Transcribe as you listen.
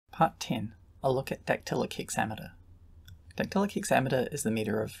Part 10. A look at dactylic hexameter. Dactylic hexameter is the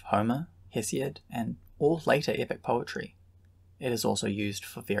meter of Homer, Hesiod, and all later epic poetry. It is also used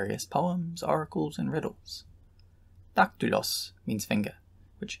for various poems, oracles, and riddles. Dactylos means finger,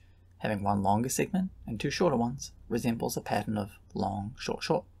 which, having one longer segment and two shorter ones, resembles a pattern of long, short,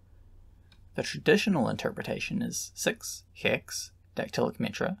 short. The traditional interpretation is 6 hex, Dactylic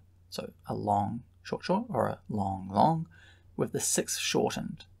Metre, so a long, short, short, or a long, long, with the 6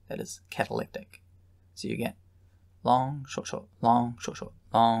 shortened, that is catalectic. So you get long, short, short, long, short, short,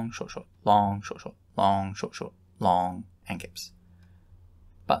 long, short, short, long, short, short, long, short, short, long, and caps.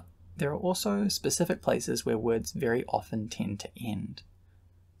 But there are also specific places where words very often tend to end.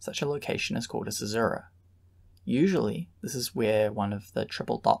 Such a location is called a caesura. Usually, this is where one of the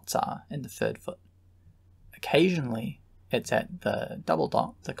triple dots are in the third foot. Occasionally, it's at the double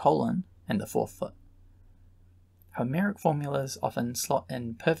dot, the colon, and the fourth foot. Homeric formulas often slot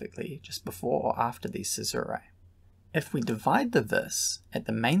in perfectly just before or after these caesurae. If we divide the verse at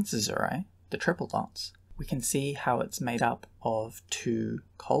the main caesurae, the triple dots, we can see how it's made up of 2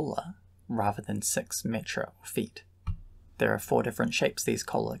 cola rather than 6 metra or feet. There are 4 different shapes these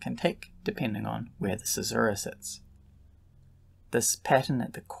cola can take, depending on where the caesura sits. This pattern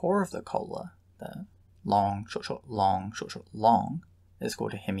at the core of the cola, the long, short, short, long, short, short, long, is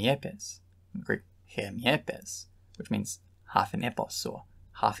called a hemiepes, in Greek hemiepes, which means half an epos or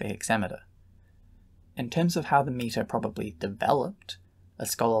half a hexameter. In terms of how the meter probably developed, a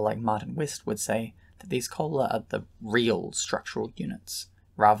scholar like Martin West would say that these cola are the real structural units,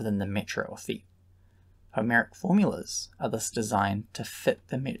 rather than the metra or feet. Homeric formulas are thus designed to fit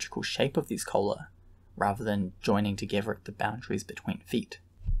the metrical shape of these cola, rather than joining together at the boundaries between feet.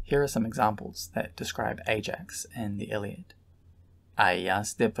 Here are some examples that describe Ajax in the Iliad.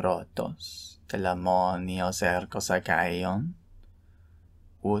 Aias de protos, telamonios ergos agaion,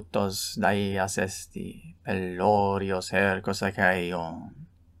 utos daias esti, pellorios ergos agaion,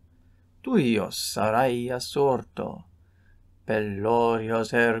 tuios araias orto,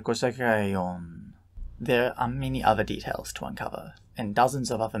 pellorios ergos agaion. There are many other details to uncover, and dozens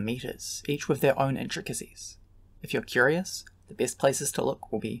of other meters, each with their own intricacies. If you're curious, the best places to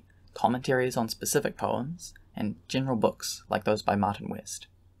look will be commentaries on specific poems, and general books like those by Martin West.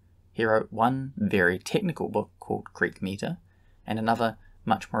 He wrote one very technical book called Greek Metre, and another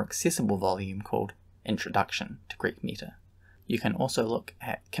much more accessible volume called Introduction to Greek Metre. You can also look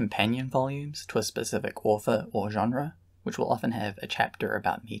at companion volumes to a specific author or genre, which will often have a chapter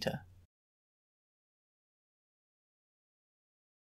about metre.